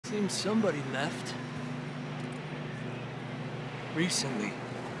Seems somebody left. Recently.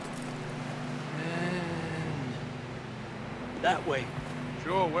 And... that way.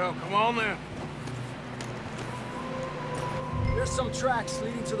 Sure, well, come on then. There's some tracks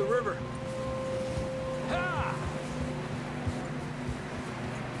leading to the river. Ha!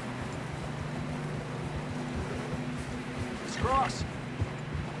 Let's cross.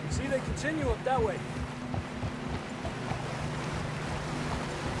 See, they continue up that way.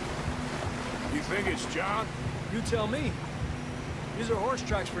 You think it's John? You tell me. These are horse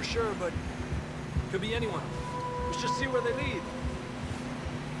tracks for sure, but could be anyone. Let's just see where they lead.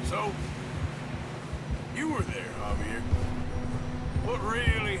 So, you were there, Javier. What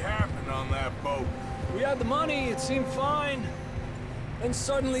really happened on that boat? We had the money, it seemed fine. Then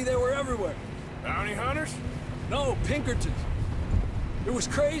suddenly they were everywhere. Bounty hunters? No, Pinkertons. It was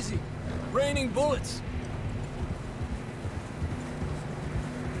crazy. Raining bullets.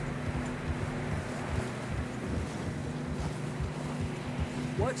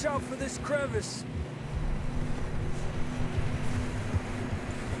 Watch out for this crevice.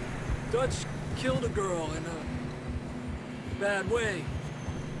 Dutch killed a girl in a bad way.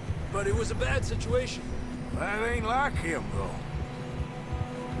 But it was a bad situation. That ain't like him, though.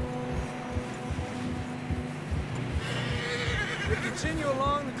 We continue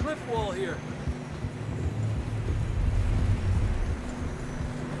along the cliff wall here.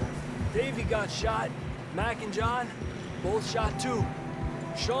 Davey got shot. Mac and John, both shot too.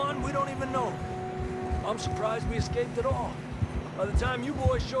 Sean, we don't even know. I'm surprised we escaped at all. By the time you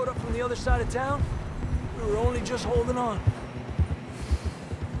boys showed up from the other side of town, we were only just holding on.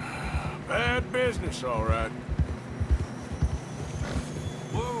 Bad business, all right.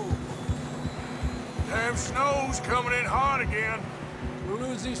 Whoa. Damn snow's coming in hot again. We'll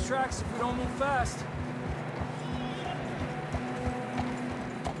lose these tracks if we don't move fast.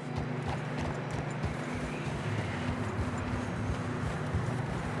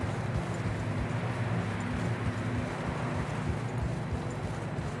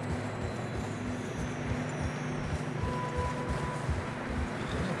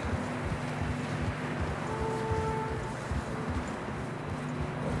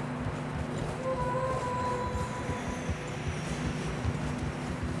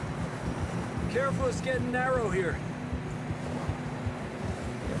 Careful, it's getting narrow here.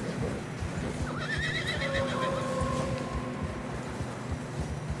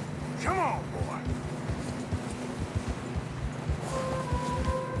 Come on, boy.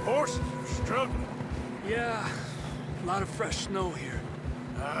 Horses are struggling. Yeah, a lot of fresh snow here.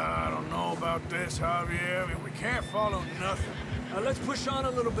 I don't know about this, Javier. I mean, we can't follow nothing. Let's push on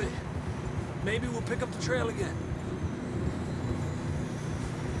a little bit. Maybe we'll pick up the trail again.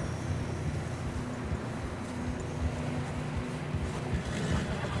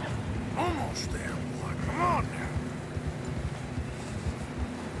 Almost there, boy. Come on now.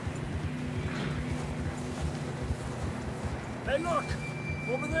 Hey, look!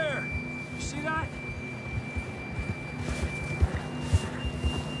 Over there! You see that?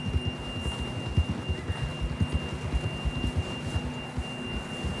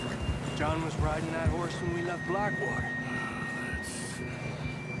 John was riding that horse when we left Blackwater.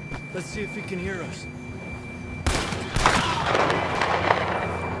 Let's see if he can hear us.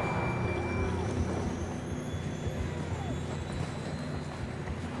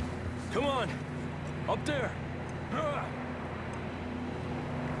 Come on! Up there!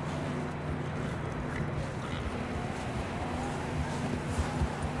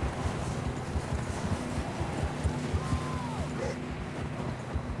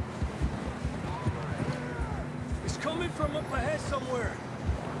 It's coming from up ahead somewhere.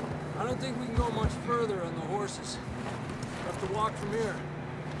 I don't think we can go much further on the horses. We'll have to walk from here.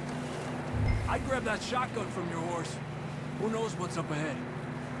 I'd grab that shotgun from your horse. Who knows what's up ahead?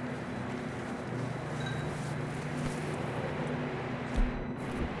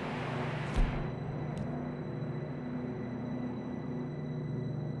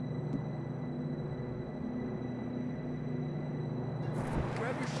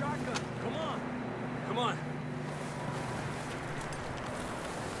 Grab your shotgun. Come on. Come on.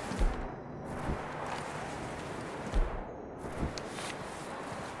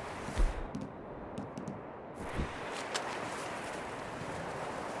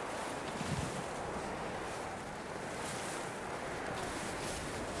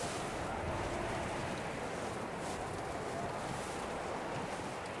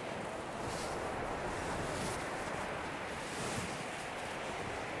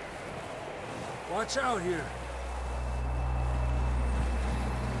 Watch out here.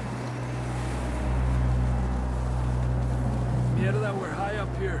 Yeah, that we're high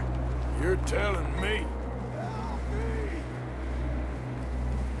up here. You're telling me.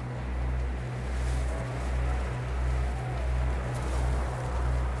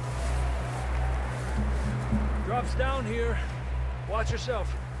 Drops down here. Watch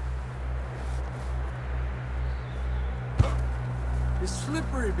yourself. It's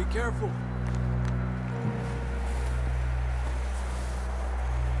slippery, be careful.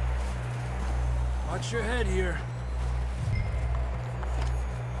 Watch your head here.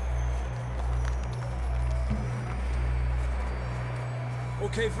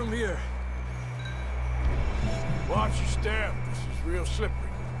 Okay from here. Watch your step. This is real slippery.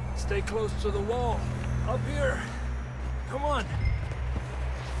 Stay close to the wall. Up here. Come on.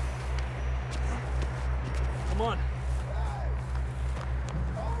 Come on.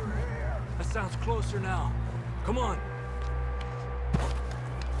 Over here. That sounds closer now. Come on.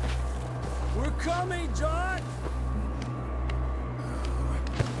 We're coming, John!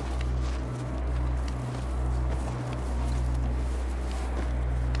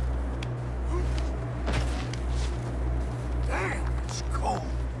 Damn, it's cold.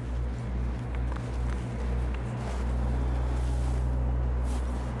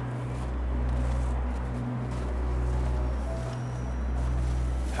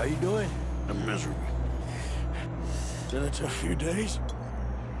 How you doing? I'm miserable. Been a tough few days.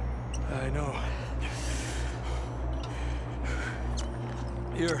 I know.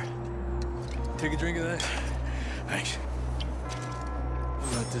 Here. Take a drink of that. Thanks.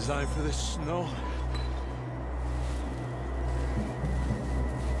 I'm not designed for this snow.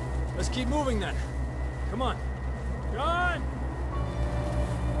 Let's keep moving then. Come on. John!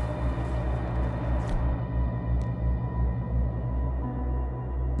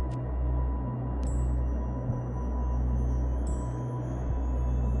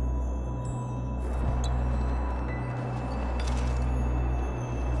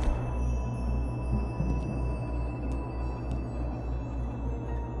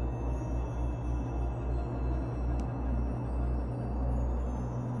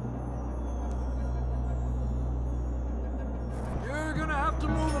 To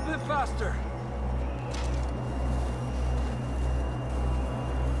move a bit faster.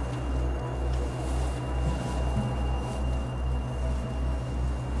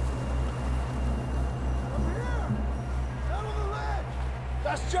 Over here! Down on the ledge!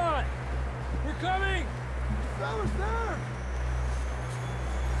 That's John! We're coming! Fellas there!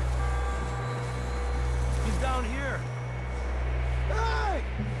 He's down here. Hey!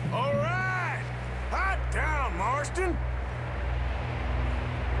 All right! Hot down, Marston!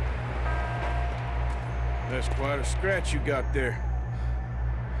 That's quite a scratch you got there.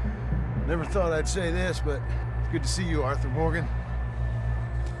 Never thought I'd say this, but it's good to see you, Arthur Morgan.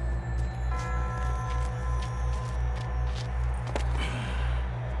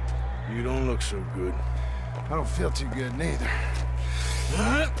 You don't look so good. I don't feel too good, neither.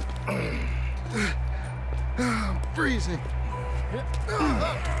 I'm freezing.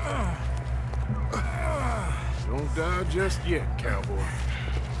 Don't die just yet, cowboy.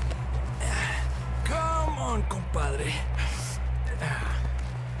 Come on, compadre.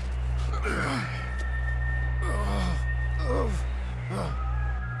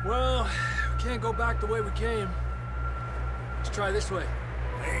 Well, we can't go back the way we came. Let's try this way.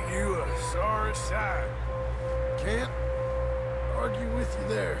 Ain't you a sorry sight? Can't argue with you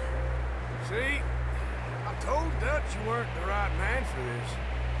there. See? I told Dutch you weren't the right man for this.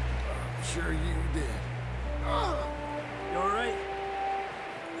 I'm sure you did. You all right?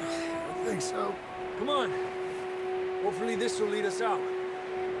 I think so. Come on. Hopefully this will lead us out.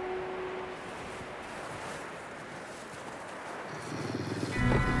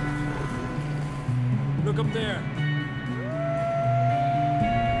 Look up there.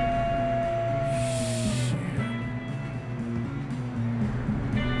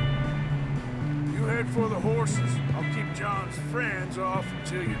 You head for the horses. I'll keep John's friends off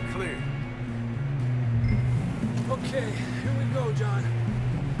until you're clear. Okay, here we go, John.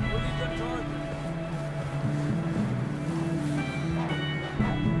 We'll leave them to Arthur.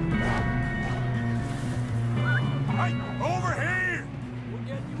 Hey, over here! We're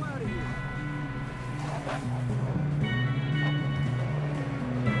getting you out of here.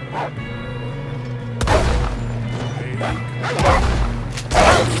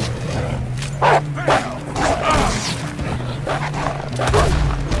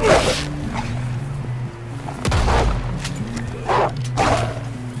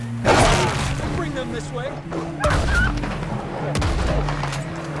 Bring them this way.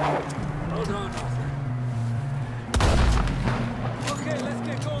 Hold on, Arthur. Okay, let's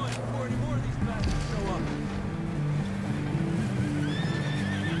get going before any more of these bastards show up.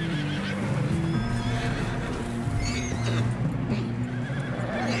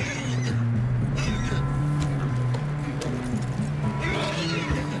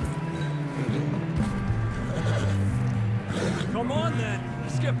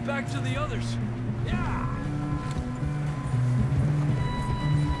 get back to the others. Yeah!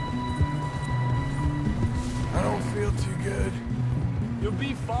 I don't feel too good. You'll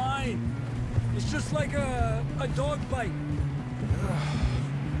be fine. It's just like a dog bite.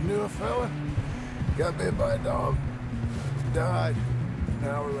 Knew a fella? Got bit by a dog. Died an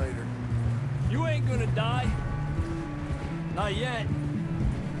hour later. You ain't gonna die. Not yet.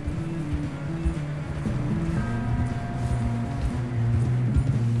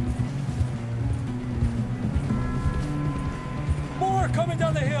 More coming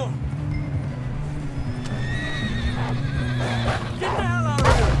down the hill. Get the hell out of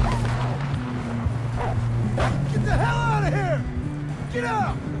here! Get the hell out of here! Get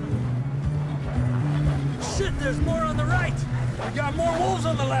out! Shit, there's more on the right. We got more wolves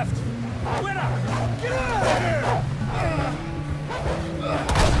on the left. Quit up! Get out of here!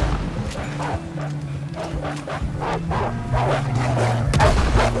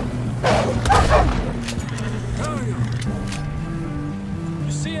 How are you?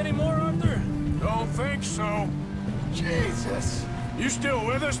 You see any more, Arthur? Don't think so. Jesus! You still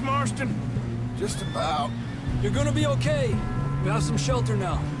with us, Marston? Just about. You're gonna be okay. We have some shelter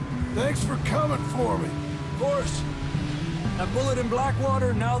now. Thanks for coming for me. Of course. That bullet in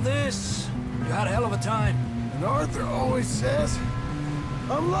Blackwater, now this. You had a hell of a time. And Arthur always says,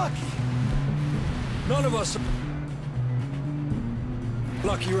 I'm lucky. None of us are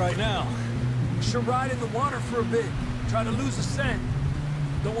lucky right now. Should ride in the water for a bit. Try to lose the scent.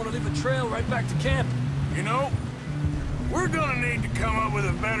 Don't want to leave a trail right back to camp. You know, we're gonna need to come up with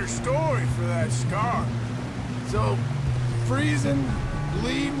a better story for that scar. So, freezing,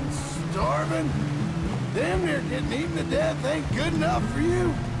 bleeding, starving, damn near getting eaten to death ain't good enough for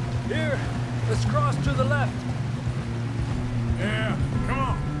you? Here, let's cross to the left. Yeah, come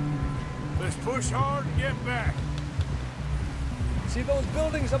on. Let's push hard and get back. See those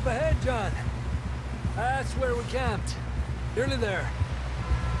buildings up ahead, John? That's where we camped. Nearly there.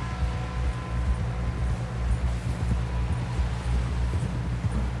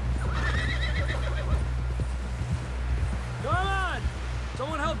 Come on!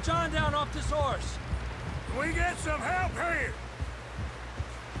 Someone help John down off this horse. Can we get some help here?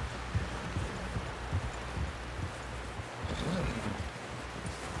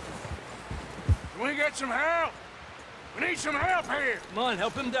 Can we get some help? We need some help here. Come on,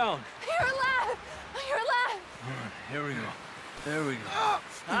 help him down. You're alive! You're alive! Here we go. There we go.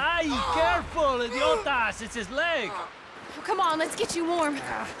 Ay, careful, idiotas! It's his leg. Oh, come on, let's get you warm.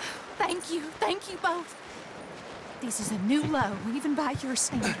 Thank you both. This is a new low, even by your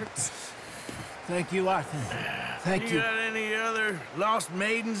standards. Thank you, Arthur. Thank you. Got any other lost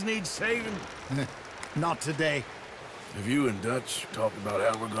maidens need saving? Not today. Have you and Dutch talked about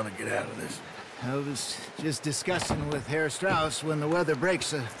how we're gonna get out of this? I was just discussing with Herr Strauss when the weather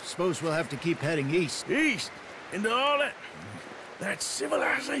breaks. I suppose we'll have to keep heading east. East? Into all that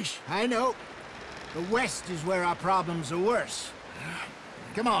civilization? I know. The west is where our problems are worse.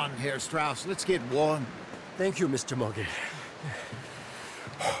 Come on, Herr Strauss, let's get warm. Thank you, Mr. Morgan.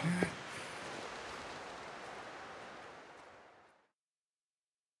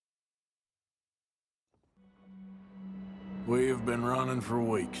 We have been running for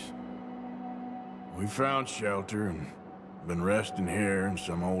weeks. We found shelter and been resting here in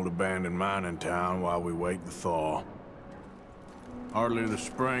some old abandoned mining town while we wait the thaw. Hardly the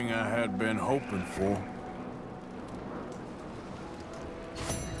spring I had been hoping for.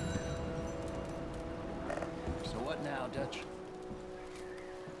 So what now, Dutch?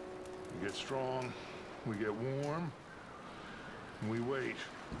 We get strong, we get warm, and we wait.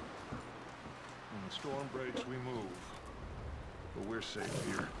 When the storm breaks, we move. But we're safe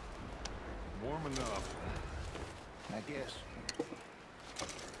here. Warm enough. I guess.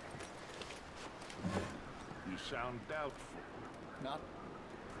 You sound doubtful. Not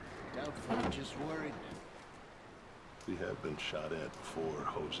doubtful, just worried. We have been shot at before,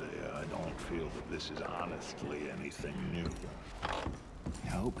 Hosea. I don't feel that this is honestly anything new. I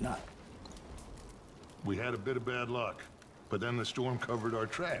hope not. We had a bit of bad luck, but then the storm covered our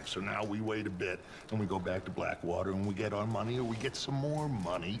tracks, so now we wait a bit, and we go back to Blackwater, and we get our money, or we get some more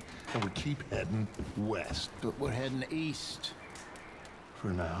money, and we keep heading west. But we're heading east. For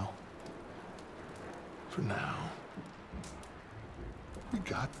now. For now. We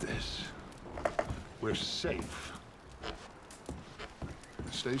got this. We're safe.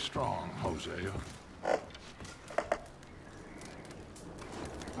 Stay strong, Hosea.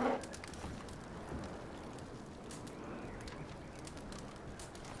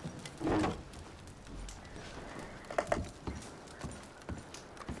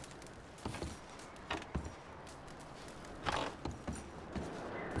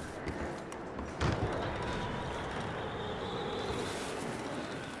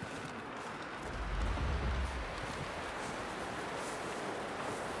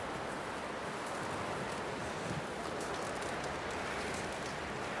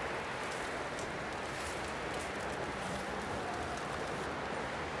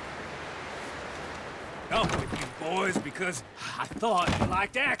 up with you boys because I thought you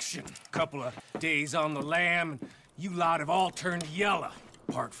liked action. Couple of days on the lam, and you lot have all turned yellow.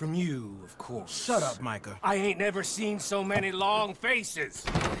 Apart from you, of course. Shut up, Micah. I ain't never seen so many long faces.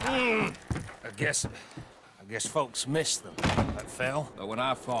 I guess folks miss them. That fell. But when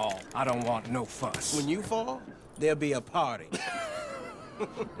I fall, I don't want no fuss. When you fall, there'll be a party.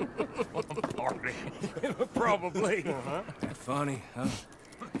 Party? Probably. That funny, huh?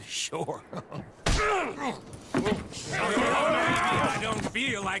 Sure. I don't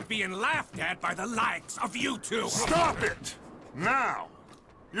feel like being laughed at by the likes of you two. Stop it! Now!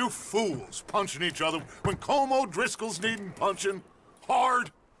 You fools punching each other when Como Driscoll's needing punching.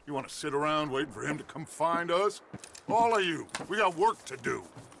 Hard. You want to sit around waiting for him to come find us? All of you, we got work to do.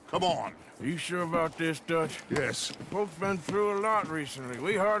 Come on. Are you sure about this, Dutch? Yes. Folks been through a lot recently.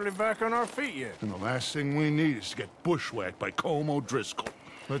 We hardly back on our feet yet. And the last thing we need is to get bushwhacked by Como Driscoll.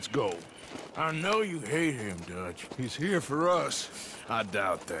 Let's go. I know you hate him, Dutch. He's here for us. I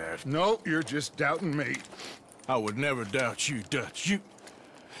doubt that. No, you're just doubting me. I would never doubt you, Dutch.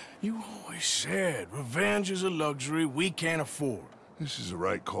 You always said revenge is a luxury we can't afford. This is the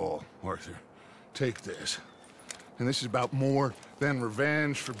right call, Arthur. Take this. And this is about more than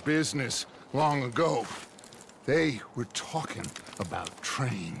revenge for business long ago. They were talking about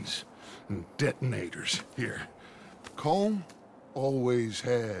trains and detonators here. Colm always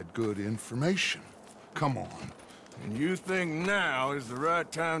had good information. Come on. And you think now is the right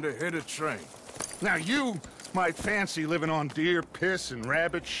time to hit a train? Now you might fancy living on deer piss and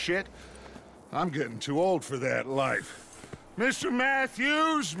rabbit shit. I'm getting too old for that life. Mr.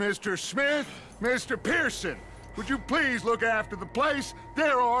 Matthews, Mr. Smith, Mr. Pearson, would you please look after the place?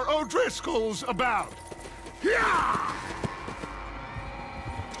 There are O'Driscolls about. Yeah!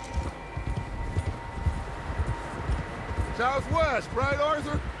 Southwest, right,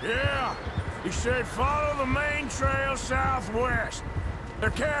 Arthur? Yeah. He said follow the main trail southwest. They're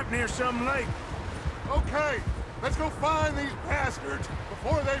camped near some lake. Okay, let's go find these bastards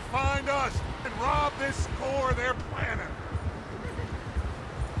before they find us and rob this score they're planning.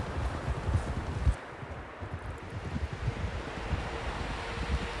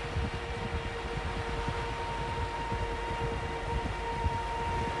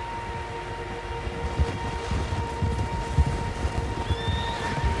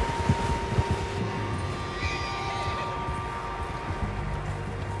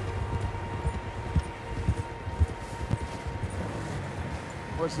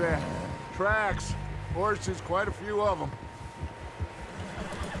 What's that? Tracks. Horses, quite a few of them.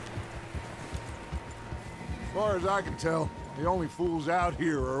 As far as I can tell, the only fools out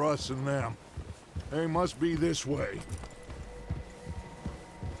here are us and them. They must be this way.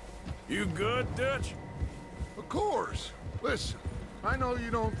 You good, Dutch? Of course. Listen, I know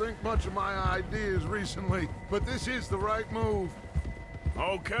you don't think much of my ideas recently, but this is the right move.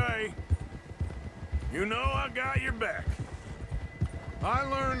 Okay. You know I got your back. I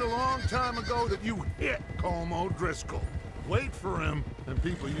learned a long time ago that you hit Como Driscoll. Wait for him, and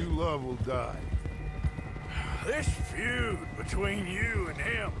people you love will die. This feud between you and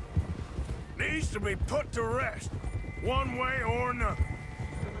him needs to be put to rest, one way or another.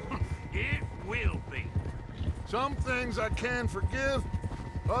 It will be. Some things I can forgive,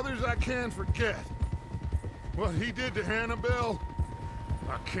 others I can forget. What he did to Annabelle,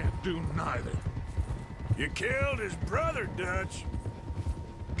 I can't do neither. You killed his brother, Dutch.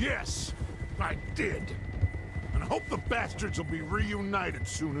 Yes, I did. And I hope the bastards will be reunited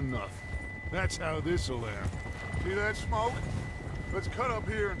soon enough. That's how this'll end. See that smoke? Let's cut up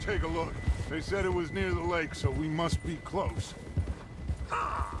here and take a look. They said it was near the lake, so we must be close.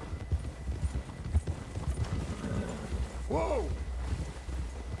 Ha! Whoa!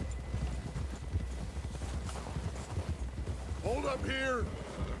 Hold up here!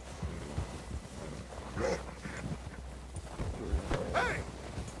 Hey!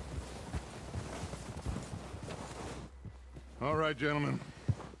 All right, gentlemen.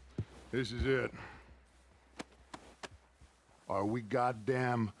 This is it. Are we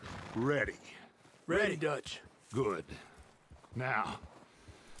goddamn ready? Ready, Dutch. Good. Now,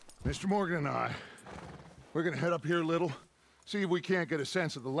 Mr. Morgan and I, we're gonna head up here a little, see if we can't get a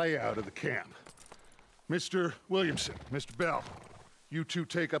sense of the layout of the camp. Mr. Williamson, Mr. Bell, you two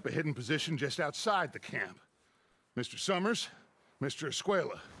take up a hidden position just outside the camp. Mr. Summers, Mr.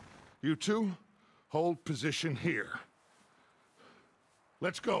 Escuela, you two hold position here.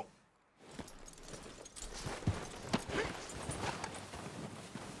 Let's go.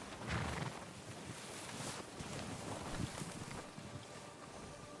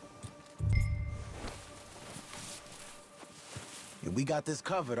 We got this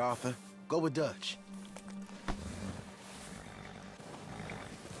covered, Arthur. Go with Dutch.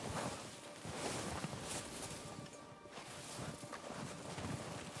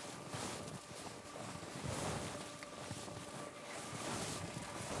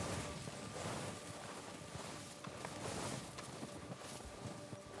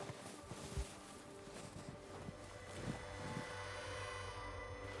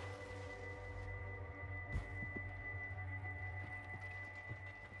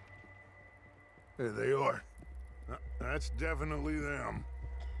 There they are. That's definitely them.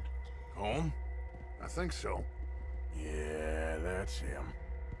 Home? I think so. Yeah, that's him.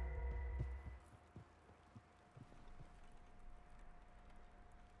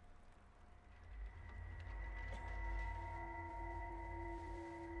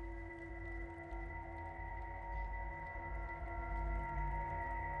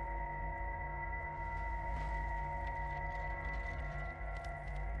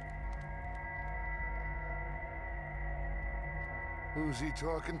 Who's he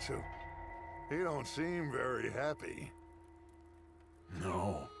talking to? He don't seem very happy.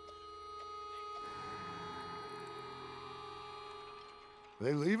 No.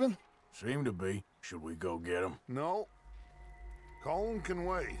 They leaving? Seem to be. Should we go get them? No. Colin can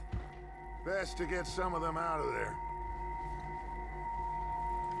wait. Best to get some of them out of there.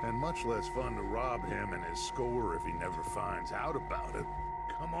 And much less fun to rob him and his score if he never finds out about it.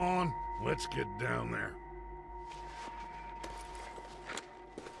 Come on, let's get down there.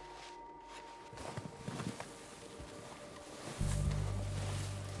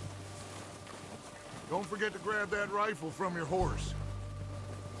 Don't forget to grab that rifle from your horse.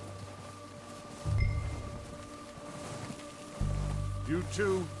 You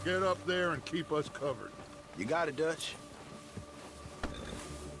two, get up there and keep us covered. You got it, Dutch.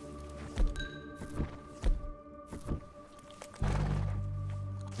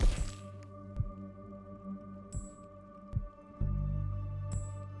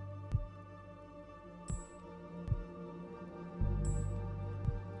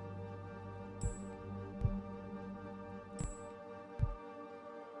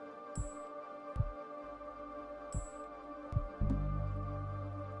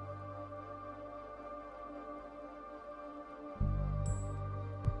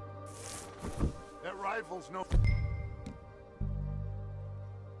 That rifle's no...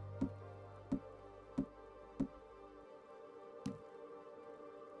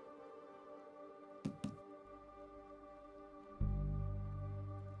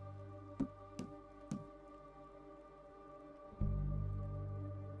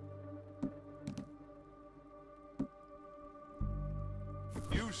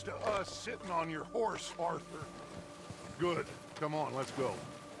 Used to us sitting on your horse, Arthur. Good. Come on, let's go.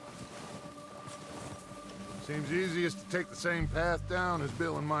 Seems easiest to take the same path down as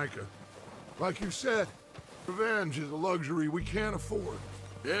Bill and Micah. Like you said, revenge is a luxury we can't afford.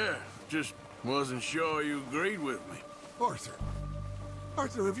 Yeah, just wasn't sure you agreed with me. Arthur.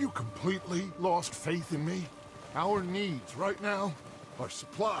 Arthur, have you completely lost faith in me? Our needs right now are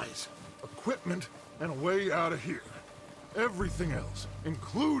supplies, equipment, and a way out of here. Everything else,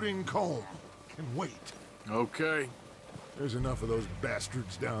 including Colm, can wait. Okay. There's enough of those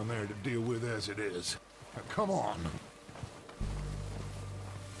bastards down there to deal with as it is. Now, come on.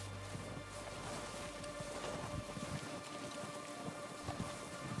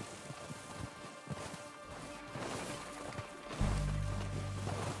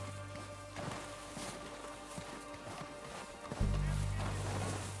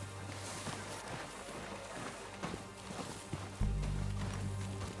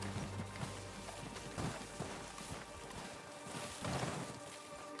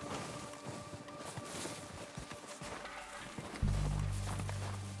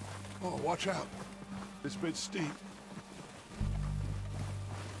 Oh, watch out. This bit's steep.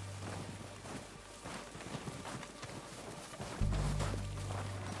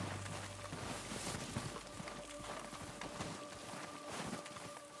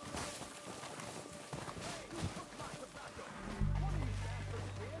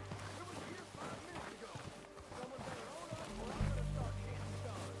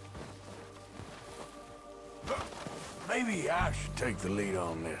 Maybe I should take the lead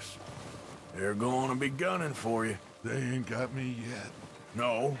on this. They're going to be gunning for you. They ain't got me yet.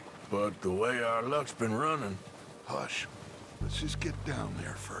 No, but the way our luck's been running... Hush. Let's just get down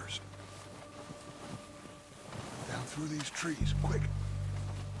there first. Down through these trees, quick.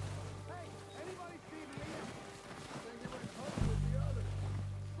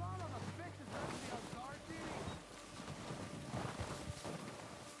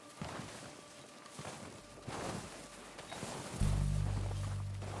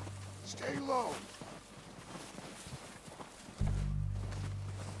 Stay low.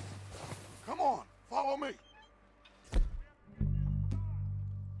 Come on, follow me.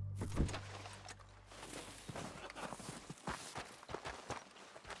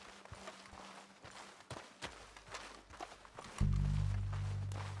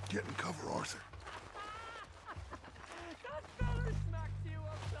 Get in cover, Arthur. That fella smacked you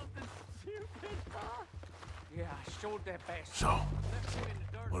up something stupid, huh? Yeah, I showed that bastard. So,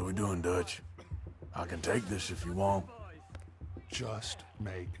 what are we doing, Dutch? I can take this if you want. Just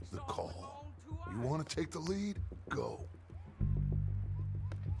make the call. You want to take the lead? Go.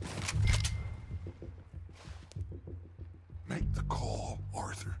 Make the call,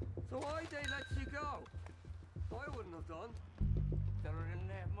 Arthur. So why they let you go? I wouldn't have done. Fella didn't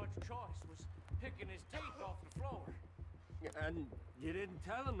have much choice, was picking his teeth off the floor. And you didn't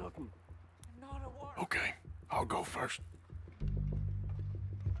tell him nothing. Not a word. Okay, I'll go first.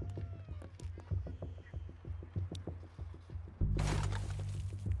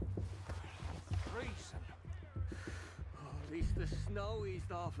 Freezing. At least the snow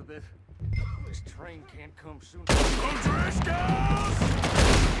eased off a bit. This train can't come soon. O'Driscolls!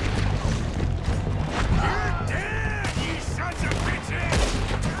 You're dead, you sons of bitches!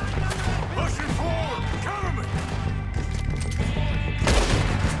 Pushing forward! Cover me!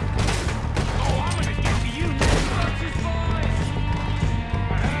 Oh, I'm gonna get to you next! Bunches, boys!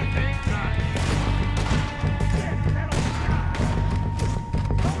 I think not. Get that old guy!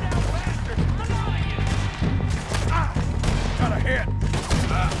 Go down faster! The lot of you! Ah! Got a hit!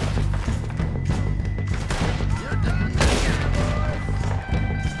 You're done here, boys!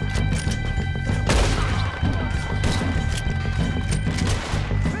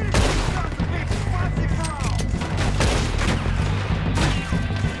 Finish these sons of bitches once and for all!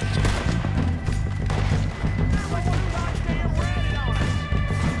 Someone who goddamn ran it on us!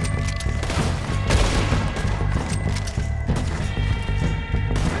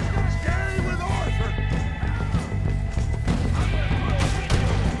 It's gonna stay with Arthur.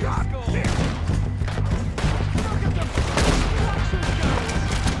 God damn. Look at them! Watch those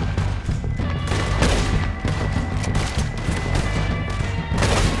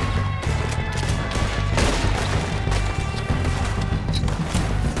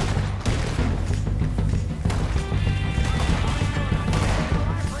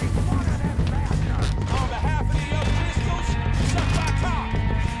guys! On behalf of the O'Driscolls, suck my cock!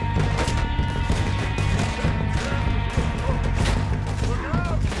 Look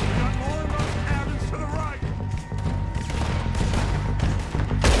out! We got more of those cabins to the right.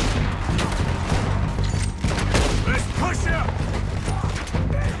 Let's push up!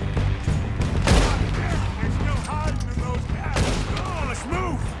 They're still hiding in those cabins. Come on, let's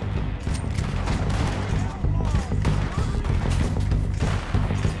move!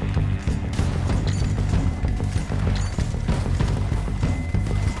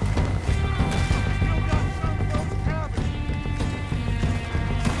 Still got some of those cabins.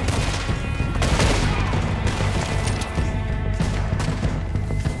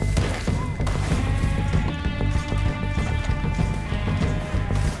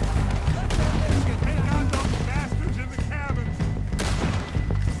 Take out those bastards in the cabins.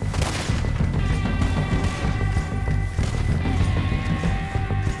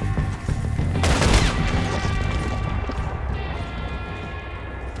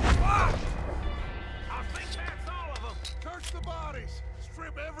 I think that's all of them. Search the bodies.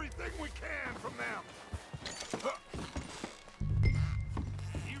 Strip everything we can from them.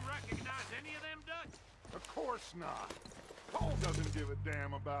 You recognize any of them, Dutch? Of course not. Cole doesn't give a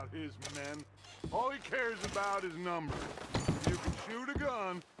damn about his men. All he cares about is numbers. You can shoot a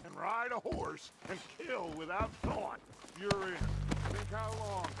gun and ride a horse and kill without thought. You're in. Think how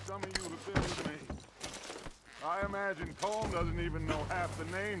long some of you have been with me. I imagine Cole doesn't even know half the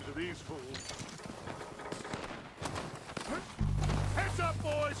names of these fools. Heads up,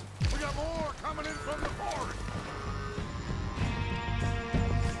 boys! We got more coming in from the forest!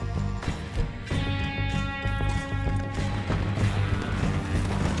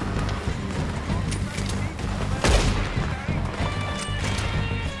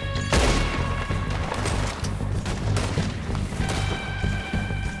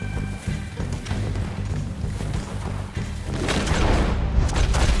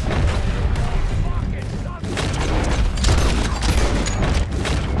 Fucking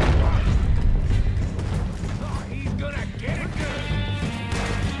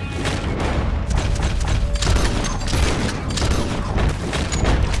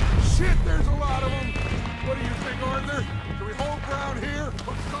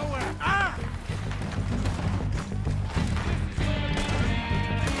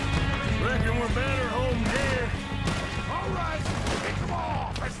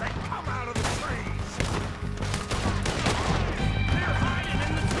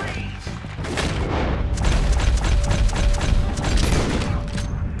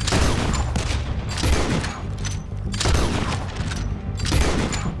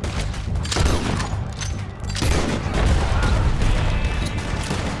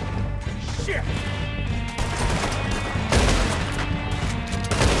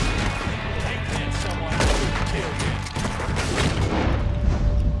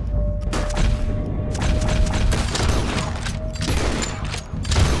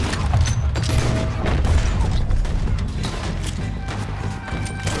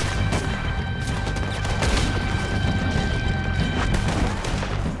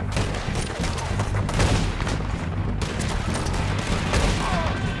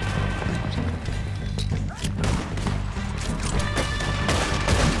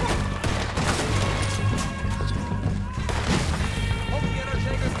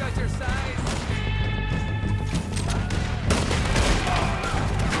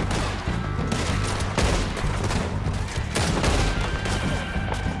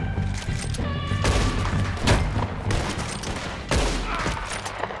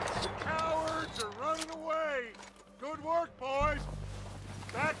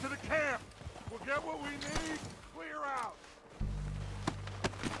got what we need. Clear out.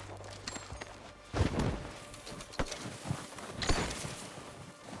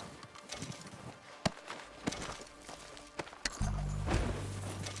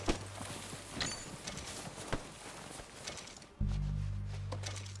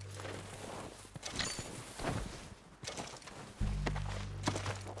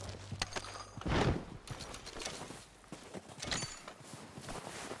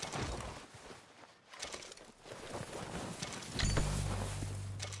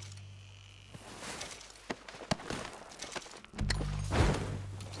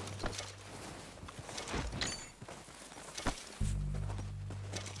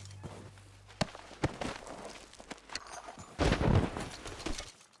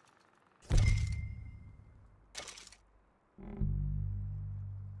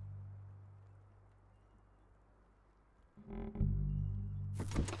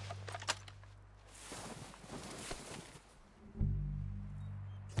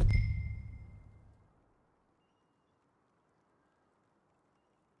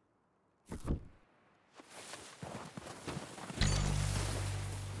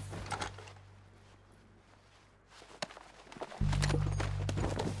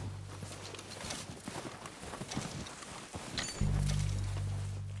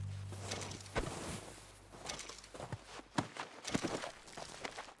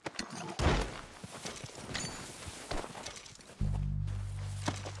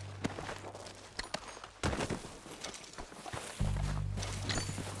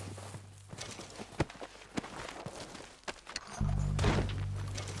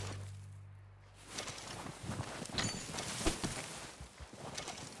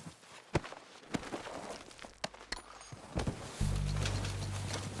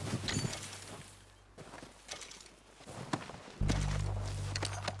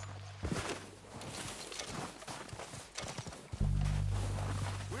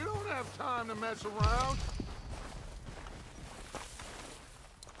 Time to mess around.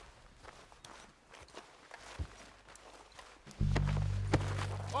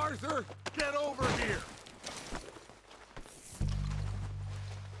 Arthur, get over here.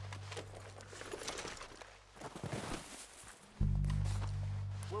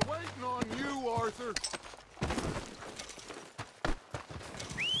 We're waiting on you, Arthur.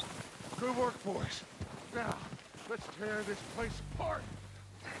 Good work, boys. Now, let's tear this place apart.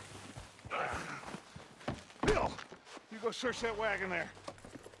 Bill, you go search that wagon there.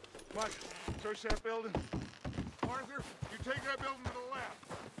 Mike, search that building. Arthur, you take that building to the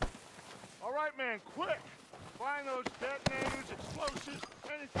left. All right, man, quick. Find those detonators, explosives,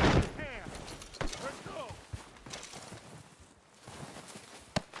 anything you can. Let's go.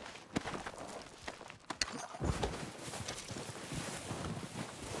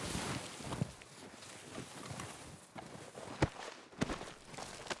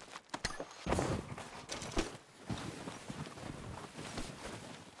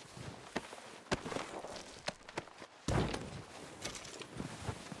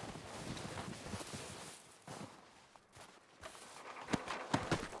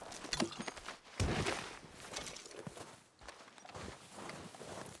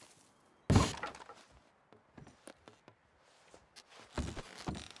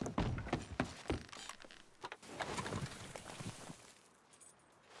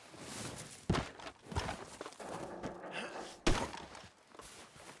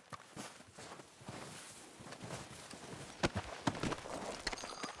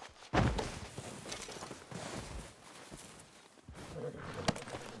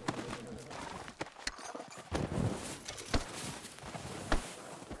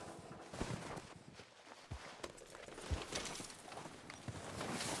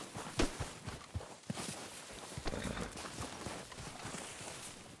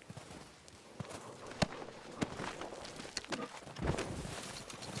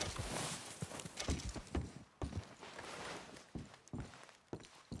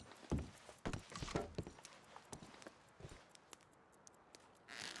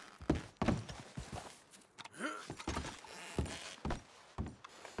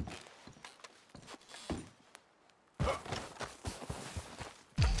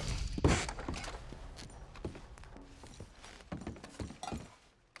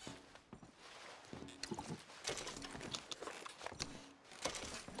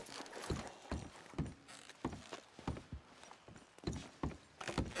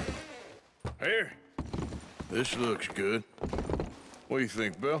 Here. This looks good. What do you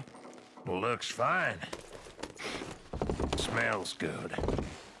think, Bill? Looks fine. Smells good.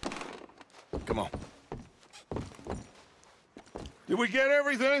 Come on. Did we get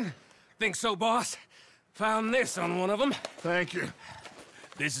everything? Think so, boss? Found this on one of them. Thank you.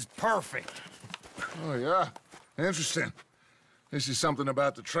 This is perfect. Oh, yeah? Interesting. This is something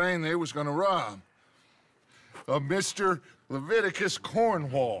about the train they was gonna rob. A Mr. Leviticus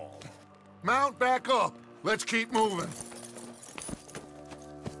Cornwall. Mount back up. Let's keep moving.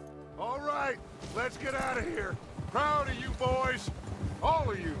 All right, let's get out of here. Proud of you boys. All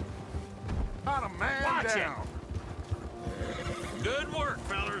of you. Not a man Watch down. Good work,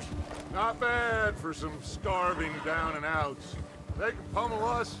 fellers. Not bad for some starving down and outs. They can pummel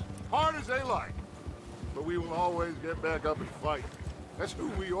us hard as they like. But we will always get back up and fight. That's who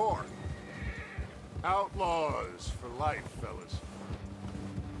we are. Outlaws for life, fellas.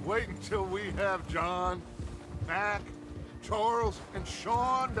 Wait until we have John, Mac, Charles, and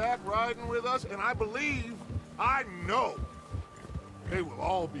Sean back riding with us, and I believe, I know, they will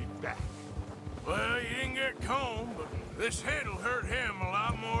all be back. Well, you didn't get Combe, but this hit'll hurt him a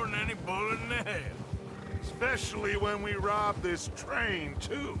lot more than any bullet in the head. Especially when we rob this train,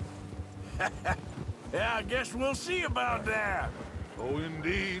 too. Yeah, I guess we'll see about that. Oh,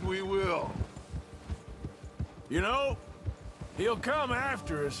 indeed we will. You know, he'll come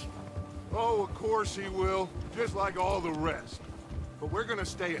after us. Oh, of course he will, just like all the rest. But we're gonna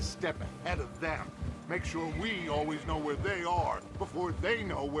stay a step ahead of them. Make sure we always know where they are before they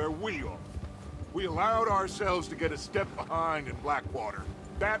know where we are. We allowed ourselves to get a step behind in Blackwater.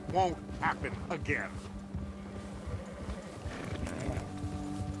 That won't happen again.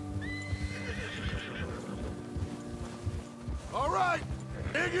 All right,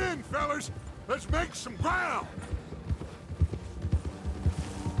 dig in, fellas. Let's make some ground.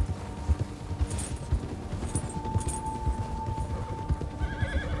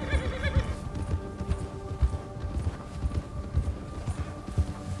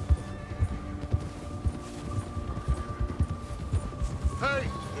 Hey,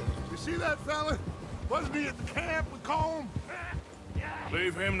 you see that fella? Wasn't he at the camp with Combe?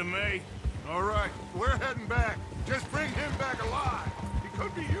 Leave him to me. All right, we're heading back. Just bring him back alive. He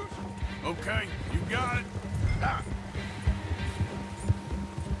could be useful. Okay, you got it. Ah.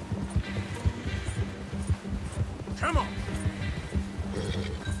 Come on.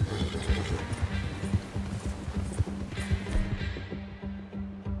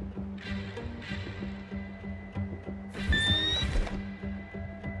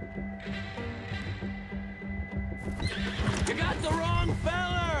 You got the wrong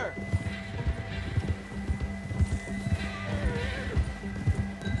feller!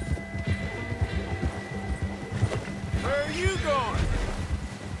 Where are you going?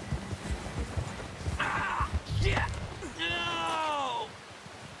 Ah, shit! No!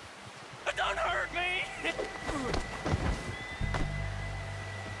 Don't hurt me!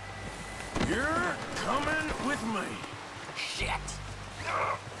 You're coming with me. Shit!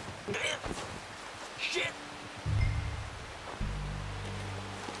 Shit!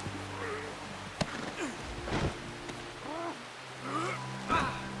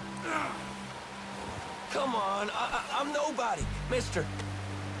 Come on, I'm nobody, mister.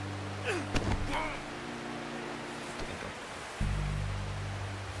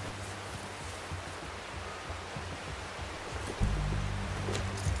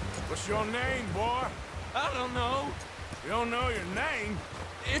 What's your name, boy? I don't know. You don't know your name?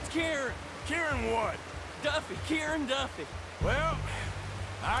 It's Kieran. Kieran what? Duffy, Kieran Duffy. Well,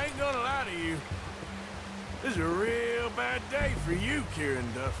 I ain't gonna lie to you. This is a real bad day for you,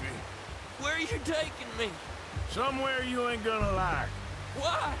 Kieran Duffy. Where are you taking me? Somewhere you ain't gonna like.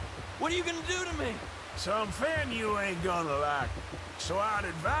 Why? What are you gonna do to me? Something you ain't gonna like. So I'd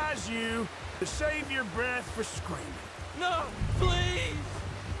advise you to save your breath for screaming. No, please!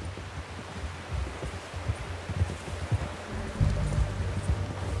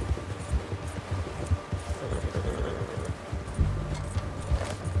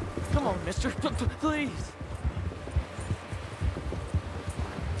 Come on, mister. Please.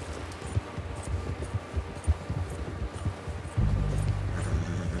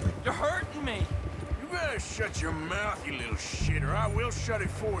 You're hurting me. You better shut your mouth, you little shit, or I will shut it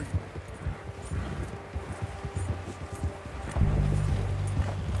for you.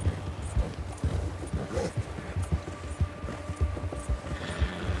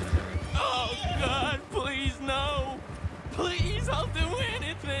 Oh, God, please, no. Please, I'll do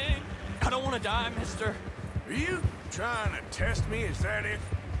anything. I don't want to die, mister. Are you trying to test me? Is that it?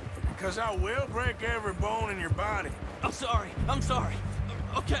 Because I will break every bone in your body. I'm sorry. I'm sorry.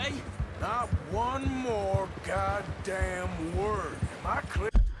 Okay? Not one more goddamn word. Am I clear?